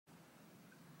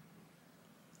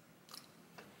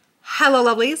Hello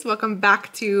lovelies, welcome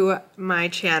back to my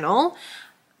channel.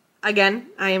 Again,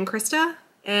 I am Krista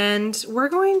and we're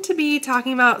going to be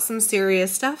talking about some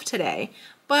serious stuff today,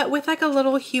 but with like a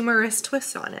little humorous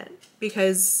twist on it,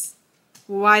 because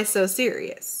why so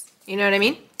serious? You know what I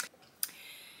mean?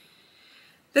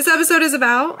 This episode is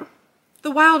about the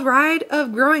wild ride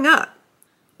of growing up.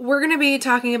 We're gonna be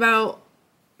talking about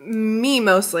me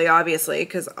mostly, obviously,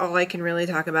 because all I can really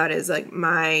talk about is like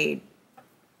my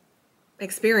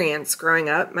experience growing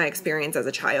up, my experience as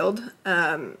a child.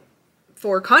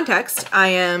 For context, I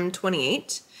am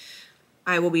 28.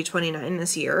 I will be 29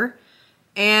 this year.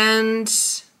 And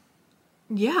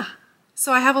yeah,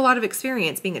 so I have a lot of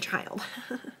experience being a child.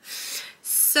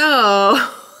 So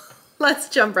let's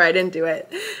jump right into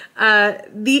it.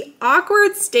 The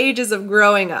awkward stages of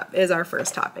growing up is our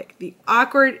first topic. The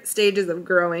awkward stages of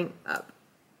growing up.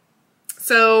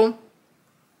 So,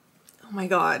 oh my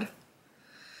God.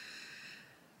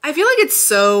 I feel like it's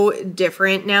so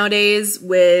different nowadays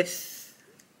with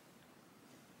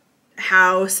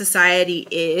how society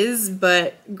is,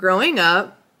 but growing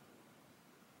up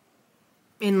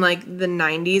in like the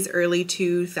 90s, early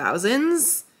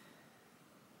 2000s,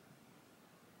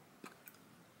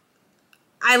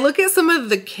 I look at some of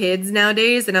the kids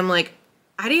nowadays and I'm like,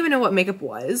 I didn't even know what makeup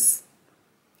was.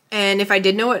 And if I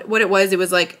did know what it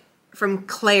was like from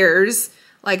Claire's,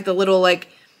 like the little like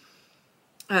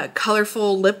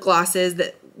colorful lip glosses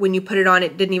that when you put it on,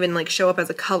 it didn't even like show up as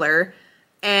a color.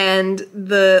 And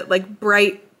the like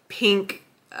bright pink,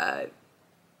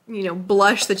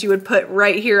 blush that you would put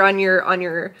right here on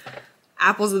your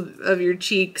apples of your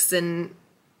cheeks. And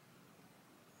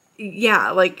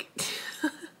yeah, like,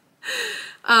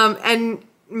 and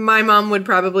my mom would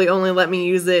probably only let me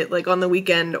use it like on the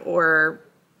weekend or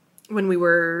when we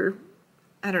were,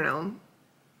 I don't know,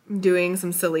 doing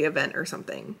some silly event or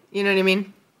something. You know what I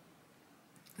mean?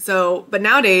 So, but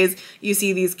nowadays you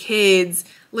see these kids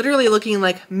literally looking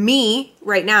like me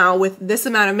right now with this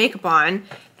amount of makeup on,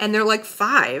 and they're like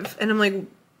 5. And I'm like,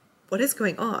 what is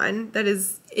going on? That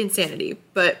is insanity.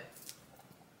 But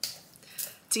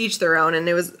to each their own. And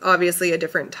it was obviously a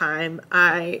different time.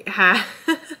 I'm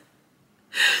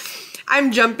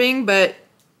jumping, but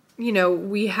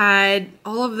we had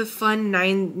all of the fun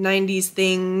 90s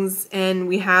things, and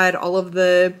we had all of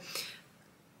the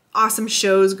awesome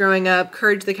shows growing up.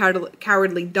 Courage the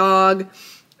Cowardly Dog,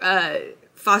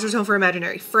 Foster's Home for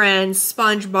Imaginary Friends,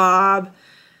 SpongeBob,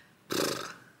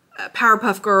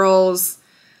 Powerpuff Girls.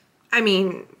 I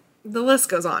mean, the list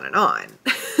goes on and on.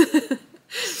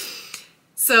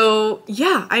 So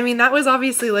yeah, I mean, that was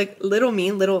obviously like little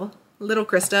me, little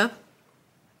Krista.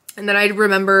 And then I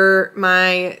remember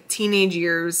my teenage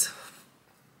years.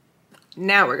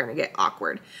 Now we're gonna get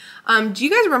awkward. Do you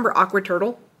guys remember Awkward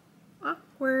Turtle?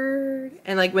 Awkward.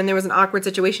 And like when there was an awkward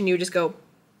situation, you would just go.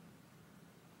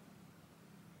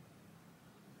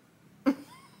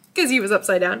 Because he was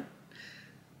upside down.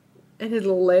 And his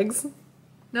little legs.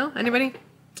 No? Anybody?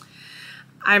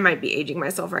 I might be aging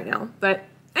myself right now. But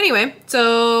anyway,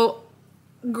 so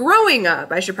growing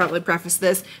up, I should probably preface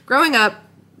this. Growing up,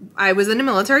 I was in a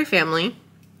military family,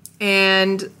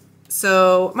 and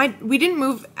so we didn't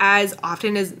move as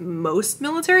often as most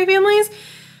military families.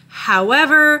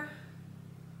 However,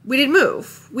 we did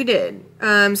move. We did.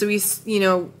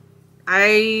 So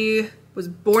I was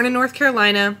born in North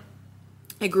Carolina.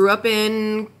 I grew up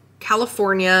in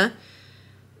California.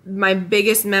 My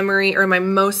biggest memory, or my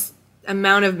most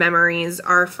amount of memories,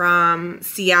 are from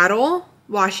Seattle,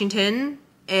 Washington,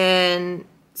 and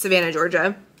Savannah,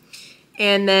 Georgia.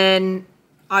 And then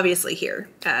obviously here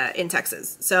in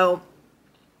Texas. So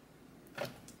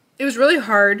it was really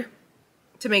hard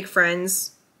to make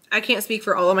friends. I can't speak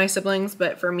for all of my siblings,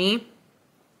 but for me,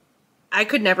 I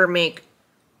could never make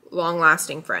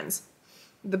long-lasting friends.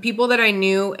 The people that I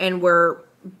knew and were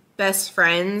best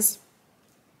friends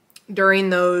during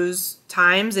those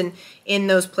times and in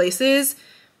those places,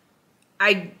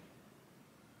 I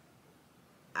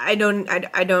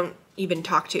don't even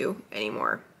talk to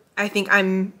anymore. I think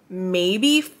I'm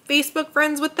maybe Facebook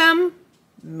friends with them.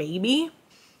 Maybe.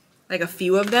 Like a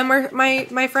few of them are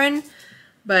my friend.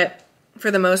 But for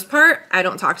the most part, I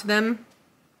don't talk to them.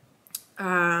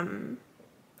 I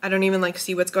don't even like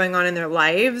see what's going on in their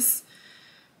lives.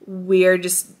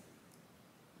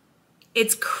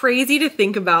 It's crazy to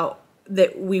think about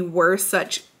that we were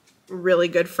such really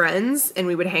good friends, and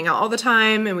we would hang out all the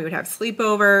time, and we would have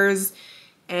sleepovers,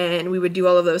 and we would do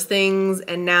all of those things.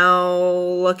 And now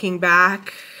looking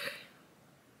back,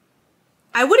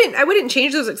 I wouldn't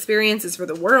change those experiences for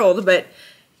the world, but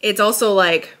it's also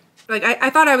like I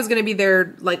thought I was going to be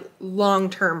their like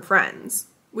long-term friends,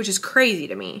 which is crazy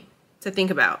to me to think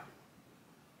about.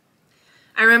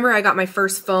 I remember I got my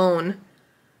first phone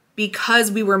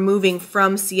because we were moving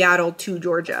from Seattle to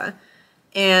Georgia.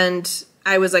 And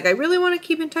I was like, I really want to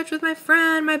keep in touch with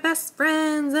my best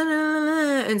friends.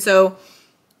 And so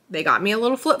they got me a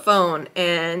little flip phone,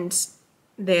 and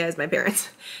as my parents,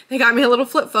 they got me a little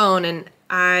flip phone, and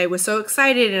I was so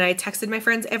excited, and I texted my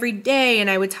friends every day, and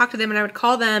I would talk to them, and I would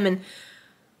call them, and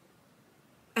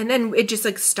then it just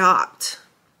like stopped.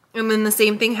 And then the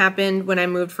same thing happened when I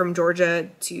moved from Georgia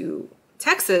to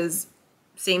Texas.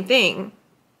 Same thing.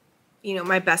 You know,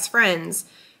 my best friends,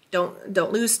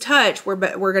 don't lose touch. We're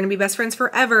going to be best friends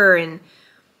forever, and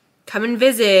come and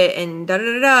visit, and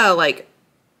da-da-da-da, like,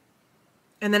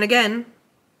 and then again,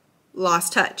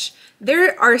 lost touch.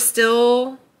 There are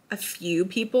still a few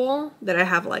people that I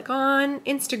have like on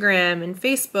Instagram and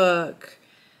Facebook,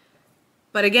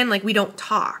 but again, like, we don't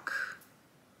talk.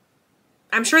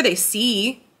 I'm sure they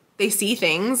see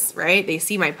things, right? They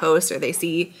see my posts, or they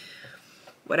see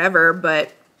whatever,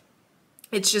 but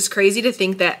it's just crazy to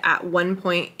think that at one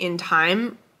point in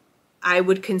time, I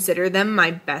would consider them my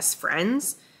best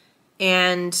friends,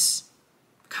 and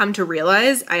come to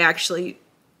realize I actually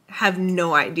have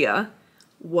no idea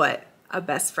what a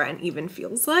best friend even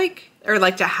feels like, or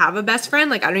like to have a best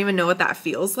friend. Like, I don't even know what that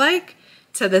feels like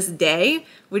to this day,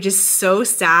 which is so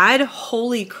sad.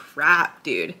 Holy crap,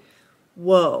 dude.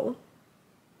 Whoa.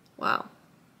 Wow.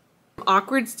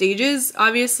 Awkward stages,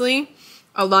 obviously,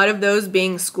 a lot of those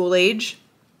being school age.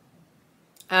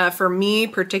 For me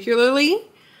particularly,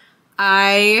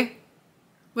 I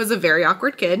was a very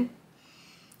awkward kid.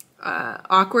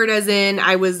 Awkward as in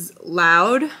I was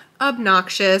loud,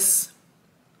 obnoxious,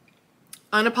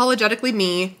 unapologetically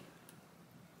me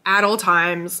at all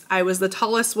times. I was the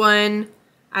tallest one.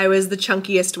 I was the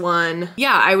chunkiest one.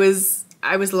 Yeah, I was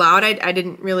loud. I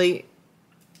didn't really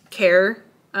care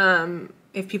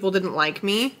if people didn't like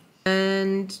me,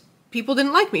 and people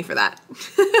didn't like me for that.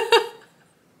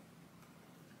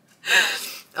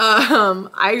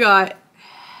 I got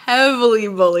heavily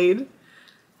bullied.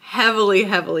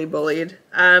 Heavily bullied.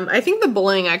 I think the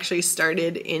bullying actually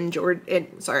started in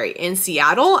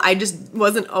Seattle. I just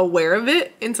wasn't aware of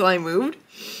it until I moved.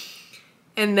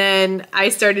 And then I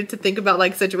started to think about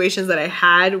like situations that I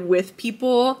had with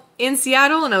people in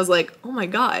Seattle, and I was like, oh my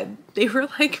God, they were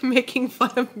like making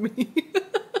fun of me.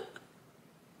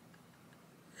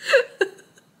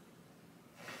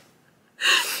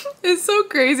 It's so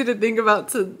crazy to think about,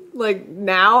 to like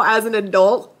now as an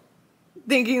adult,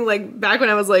 thinking like back when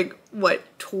I was like, what,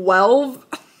 12?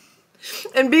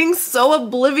 And being so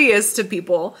oblivious to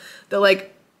people that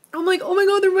like, I'm like, oh my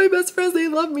God, they're my best friends. They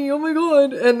love me. Oh my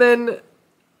God. And then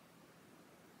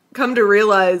come to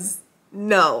realize,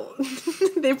 no,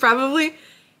 they probably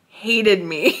hated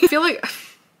me. I feel like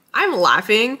I'm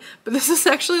laughing, but this is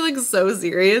actually like so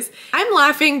serious. I'm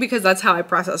laughing because that's how I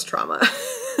process trauma.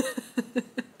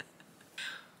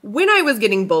 When I was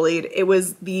getting bullied, it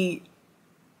was the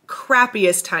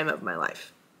crappiest time of my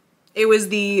life. It was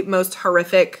the most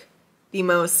horrific, the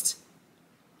most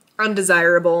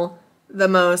undesirable, the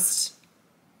most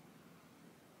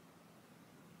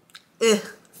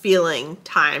feeling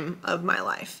time of my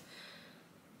life.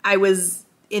 I was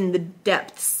in the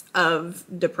depths of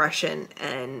depression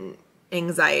and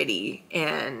anxiety,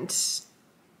 and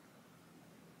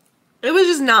it was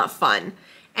just not fun.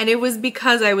 And it was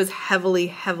because I was heavily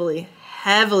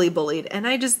bullied, and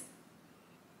I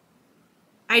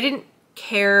didn't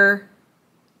care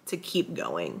to keep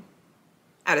going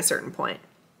at a certain point.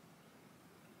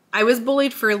 I was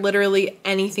bullied for literally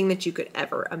anything that you could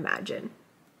ever imagine.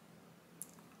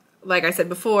 Like I said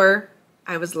before,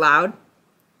 I was loud.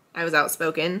 I was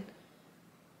outspoken.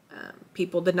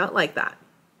 People did not like that.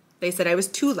 They said I was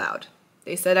too loud.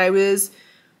 They said I was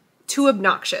too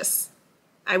obnoxious.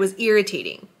 I was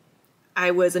irritating.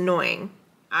 I was annoying.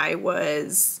 I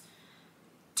was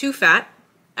too fat.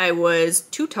 I was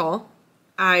too tall.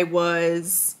 I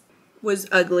was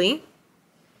ugly.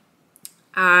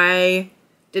 I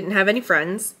didn't have any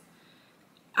friends.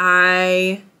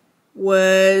 I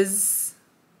was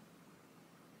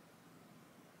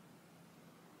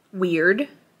weird.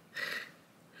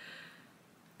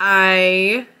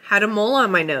 I had a mole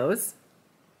on my nose.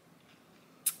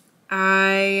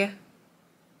 I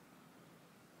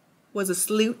was a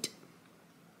sleut.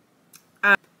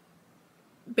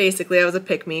 Basically, I was a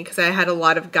pick-me because I had a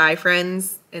lot of guy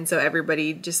friends, and so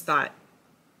everybody just thought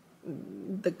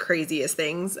the craziest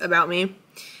things about me.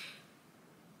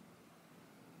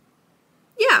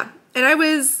 Yeah, and I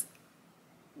was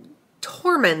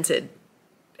tormented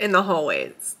in the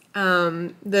hallways.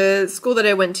 The school that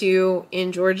I went to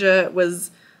in Georgia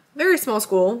was a very small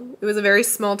school. It was a very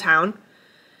small town.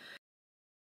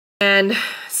 And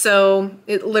so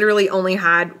it literally only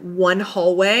had one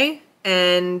hallway,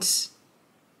 and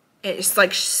it's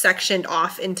like sectioned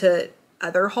off into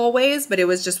other hallways, but it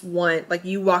was just one, like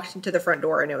you walked into the front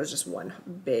door and it was just one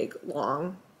big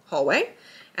long hallway.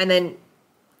 And then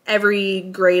every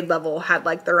grade level had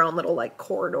like their own little like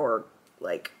corridor,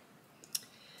 like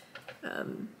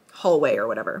hallway or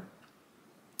whatever.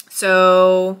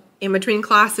 So in between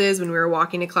classes, when we were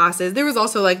walking to classes, there was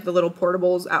also like the little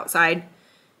portables outside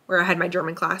where I had my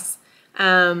German class.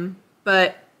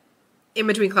 But in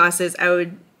between classes, I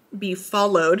would be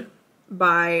followed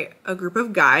by a group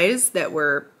of guys that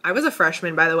were, I was a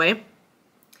freshman, by the way.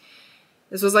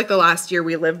 This was like the last year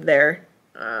we lived there,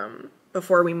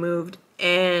 before we moved.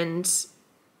 And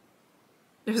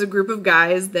there was a group of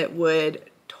guys that would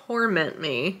torment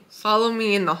me, follow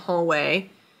me in the hallway,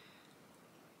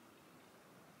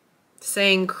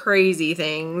 saying crazy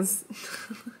things.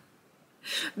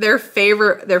 Their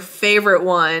favorite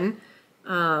one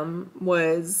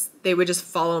was they would just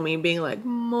follow me being like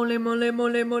mole mole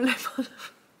mole mole mole.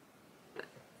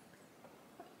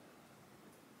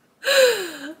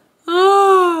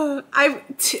 Oh,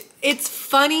 it's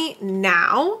funny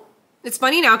now. It's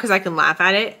funny now because I can laugh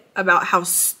at it about how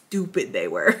stupid they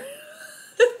were.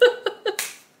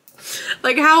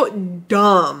 Like, how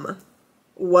dumb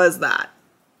was that?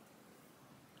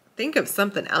 Think of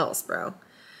something else, bro.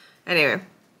 Anyway,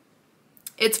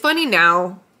 it's funny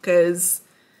now because,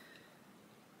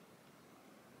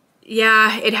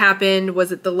 yeah, it happened.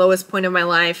 Was it the lowest point of my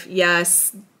life?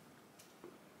 Yes.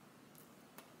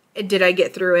 Did I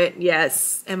get through it?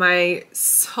 Yes. Am I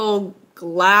so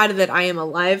glad that I am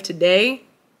alive today?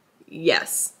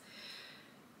 Yes.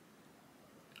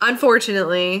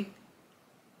 Unfortunately,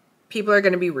 people are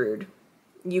going to be rude.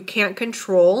 You can't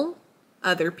control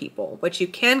other people. What you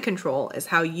can control is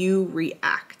how you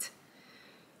react.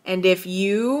 And if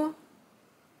you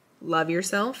love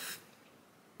yourself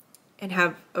and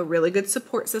have a really good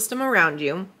support system around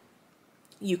you,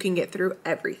 you can get through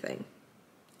everything.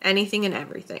 Anything and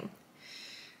everything.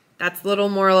 That's the little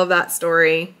moral of that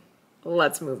story.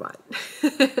 Let's move on.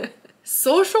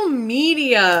 Social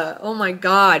media. Oh my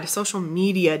God. Social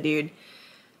media, dude.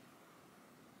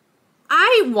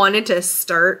 I wanted to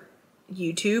start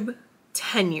YouTube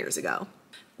 10 years ago.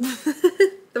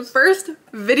 The first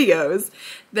videos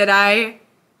that I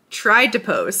tried to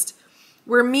post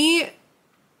were me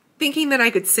thinking that I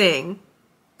could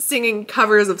singing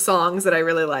covers of songs that I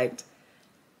really liked,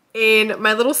 in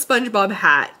my little SpongeBob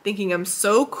hat, thinking I'm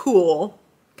so cool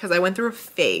because I went through a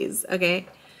phase, okay?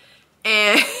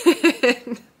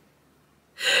 And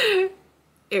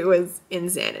it was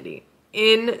insanity.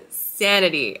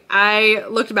 Insanity. I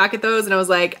looked back at those and I was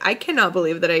like, I cannot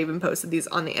believe that I even posted these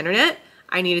on the internet.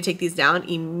 I need to take these down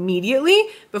immediately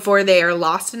before they are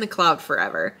lost in the cloud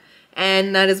forever.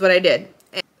 And that is what I did.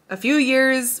 And a few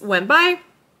years went by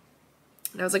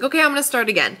and I was like, okay, I'm going to start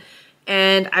again.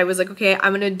 And I was like, okay,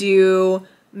 I'm going to do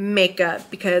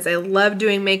makeup because I love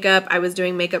doing makeup. I was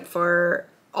doing makeup for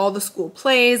all the school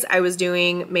plays. I was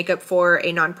doing makeup for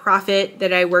a nonprofit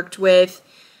that I worked with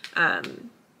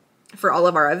for all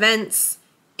of our events.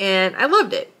 And I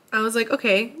loved it. I was like,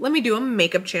 okay, let me do a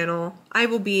makeup channel. I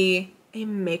will be a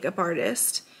makeup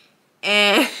artist.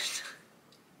 And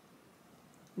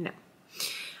no.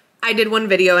 I did one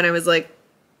video and I was like,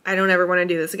 I don't ever want to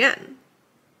do this again.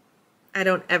 I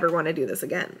don't ever want to do this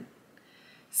again.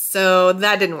 So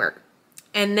that didn't work.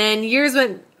 And then years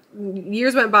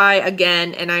went by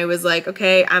again and I was like,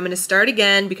 okay, I'm going to start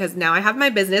again because now I have my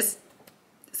business.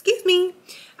 Excuse me.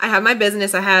 I have my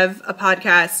business. I have a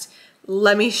podcast.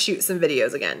 Let me shoot some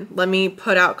videos again. Let me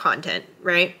put out content,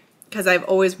 right? Because I've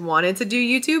always wanted to do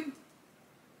YouTube.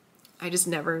 I just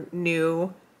never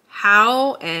knew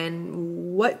how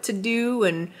and what to do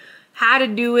and how to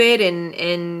do it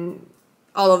and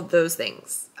all of those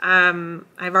things. I've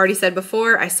already said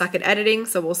before, I suck at editing,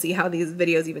 so we'll see how these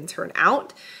videos even turn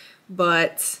out.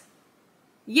 But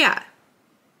yeah.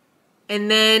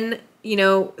 And then, you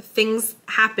know, things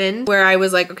happened where I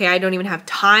was like, okay, I don't even have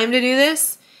time to do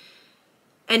this.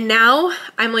 And now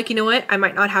I'm like, you know what? I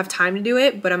might not have time to do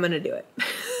it, but I'm going to do it.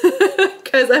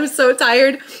 Because I'm so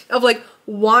tired of like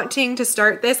wanting to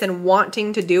start this and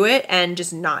wanting to do it and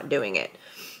just not doing it.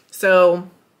 So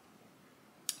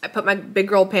I put my big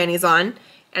girl panties on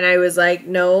and I was like,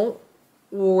 no,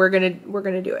 we're going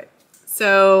to do it.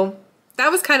 So that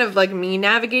was kind of like me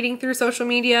navigating through social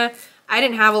media. I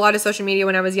didn't have a lot of social media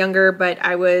when I was younger, but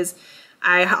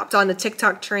I hopped on the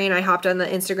TikTok train. I hopped on the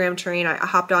Instagram train. I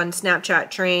hopped on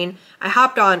Snapchat train. I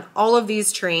hopped on all of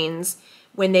these trains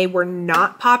when they were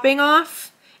not popping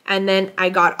off. And then I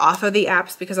got off of the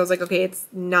apps because I was like, okay, it's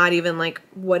not even like,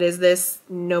 what is this?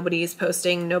 Nobody's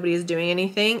posting, nobody's doing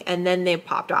anything. And then they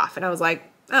popped off and I was like,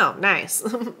 oh, nice.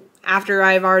 After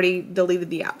I've already deleted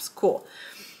the apps. Cool.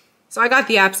 So I got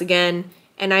the apps again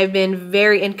and I've been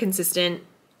very inconsistent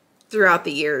throughout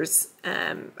the years.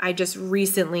 I just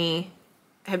recently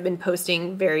have been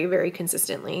posting very, very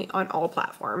consistently on all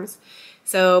platforms.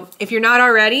 So if you're not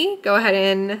already, go ahead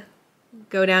and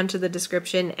go down to the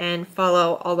description and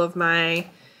follow all of my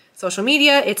social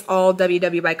media. It's all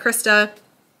WW by Krista.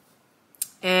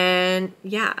 And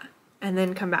yeah, and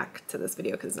then come back to this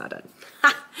video because it's not done.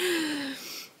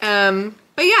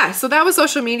 But yeah, so that was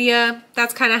social media.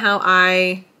 That's kind of how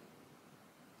I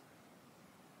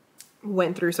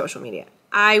went through social media.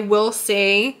 I will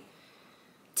say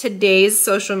today's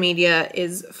social media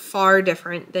is far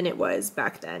different than it was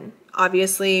back then.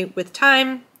 Obviously, with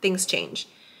time, things change.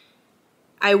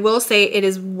 I will say it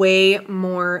is way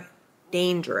more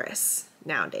dangerous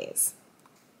nowadays.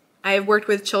 I have worked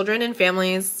with children and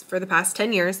families for the past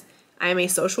 10 years. I am a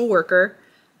social worker.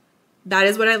 That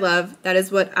is what I love.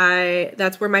 That's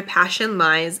where my passion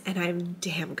lies, and I'm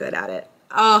damn good at it.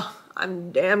 Oh,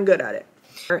 I'm damn good at it.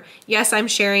 Yes, I'm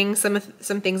sharing some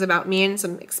things about me and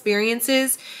some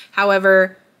experiences.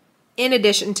 However, in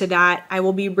addition to that, I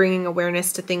will be bringing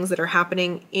awareness to things that are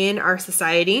happening in our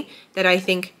society that I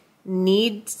think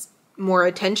needs more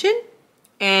attention,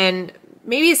 and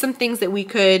maybe some things that we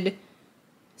could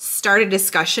start a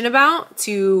discussion about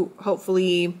to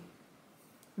hopefully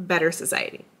better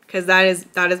society, because that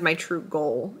is my true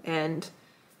goal. And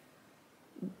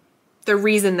the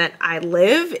reason that I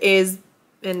live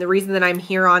and the reason that I'm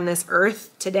here on this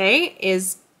earth today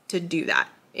is to do that,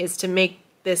 is to make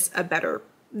this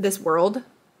world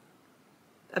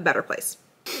a better place.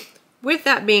 With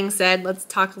that being said, let's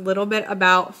talk a little bit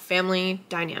about family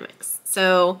dynamics.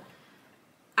 So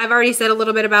I've already said a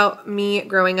little bit about me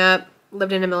growing up,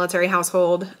 lived in a military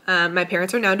household. My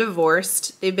parents are now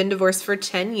divorced. They've been divorced for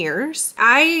 10 years.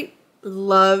 I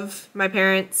love my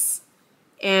parents,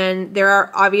 and there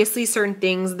are obviously certain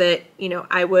things that, you know,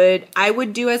 I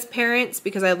would do as parents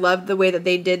because I love the way that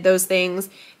they did those things.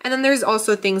 And then there's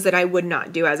also things that I would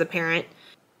not do as a parent.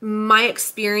 My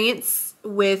experience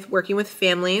with working with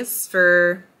families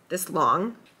for this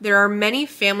long, there are many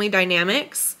family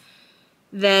dynamics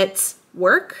that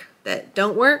work, that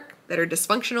don't work, that are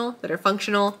dysfunctional, that are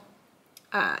functional,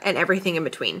 and everything in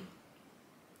between.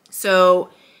 So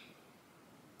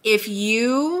if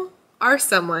you are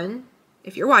someone,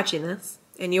 if you're watching this,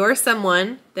 and you are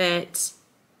someone that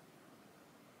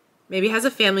maybe has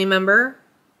a family member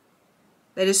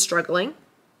that is struggling,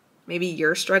 maybe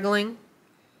you're struggling,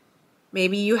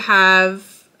 maybe you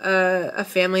have a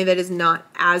family that is not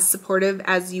as supportive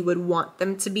as you would want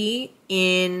them to be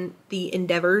in the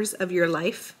endeavors of your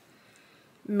life.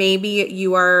 Maybe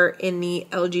you are in the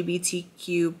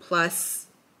LGBTQ plus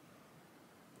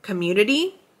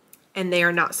community and they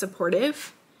are not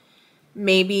supportive.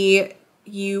 Maybe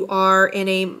you are in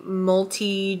a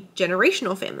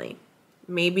multi-generational family.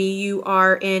 Maybe you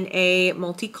are in a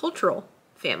multicultural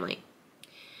family.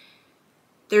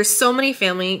 There's so many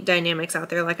family dynamics out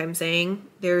there, like I'm saying.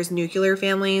 There's nuclear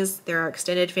families, there are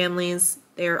extended families,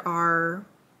 there are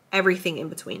everything in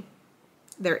between.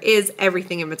 There is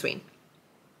everything in between.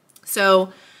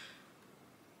 So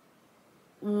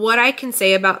what I can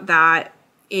say about that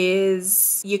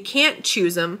is you can't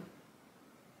choose them,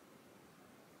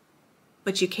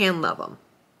 but you can love them.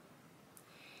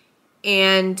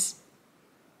 And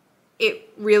it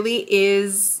really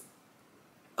is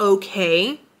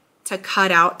okay to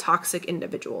cut out toxic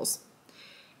individuals.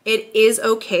 It is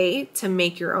okay to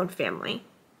make your own family.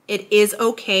 It is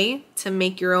okay to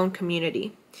make your own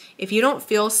community. If you don't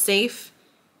feel safe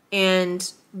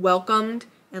and welcomed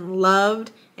and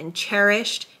loved and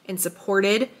cherished and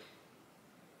supported,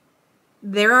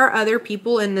 there are other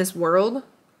people in this world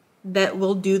that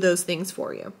will do those things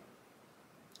for you.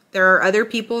 There are other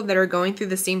people that are going through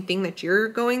the same thing that you're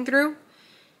going through,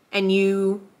 and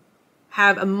you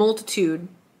have a multitude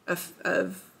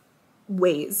of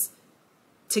ways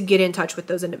to get in touch with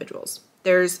those individuals.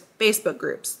 There's Facebook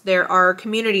groups, there are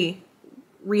community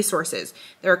resources,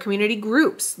 there are community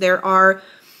groups, there are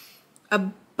a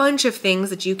bunch of things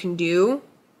that you can do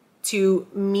to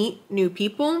meet new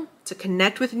people, to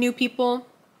connect with new people.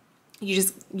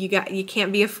 You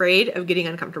can't be afraid of getting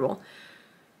uncomfortable.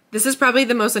 This is probably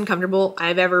the most uncomfortable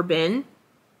I've ever been,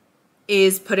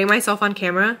 is putting myself on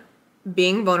camera,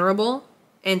 being vulnerable,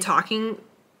 and talking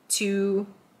to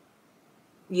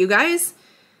you guys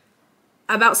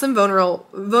about some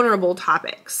vulnerable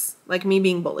topics, like me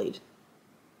being bullied.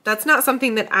 That's not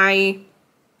something that I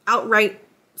outright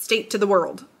state to the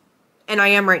world. And I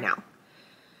am right now.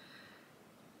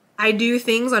 I do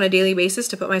things on a daily basis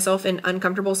to put myself in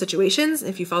uncomfortable situations.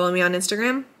 If you follow me on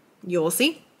Instagram, you will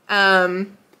see.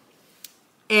 And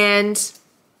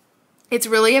it's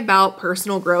really about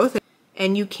personal growth.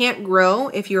 And you can't grow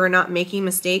if you are not making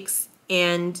mistakes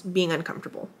and being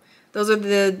uncomfortable. Those are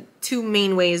the two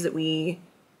main ways that we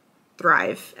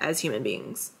thrive as human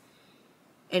beings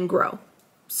and grow.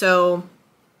 So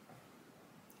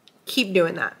keep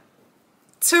doing that.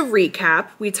 To recap,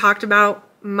 we talked about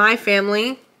my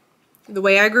family, the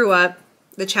way I grew up,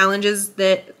 the challenges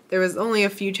that there was only a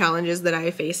few challenges that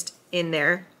I faced in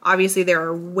there. Obviously, there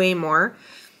are way more.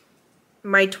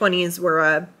 My 20s were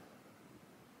a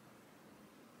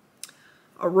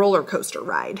roller coaster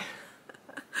ride.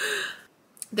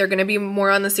 They're going to be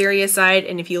more on the serious side,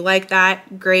 and if you like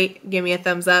that, great, give me a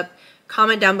thumbs up.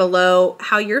 Comment down below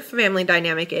how your family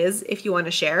dynamic is if you want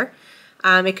to share.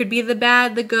 It could be the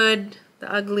bad, the good,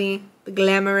 the ugly, the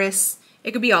glamorous.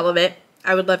 It could be all of it.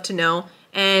 I would love to know.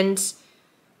 And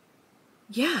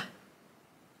yeah,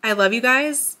 I love you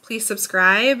guys. Please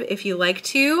subscribe if you like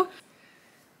to.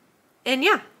 And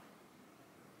yeah,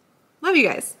 love you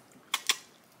guys.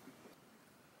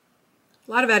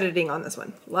 A lot of editing on this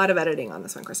one. A lot of editing on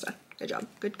this one, Krista. Good job.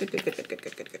 Good.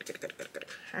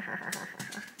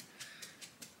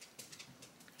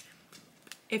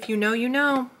 If you know, you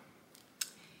know.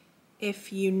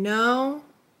 If you know,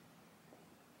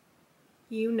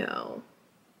 you know.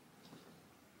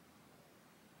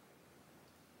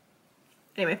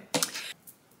 Anyway.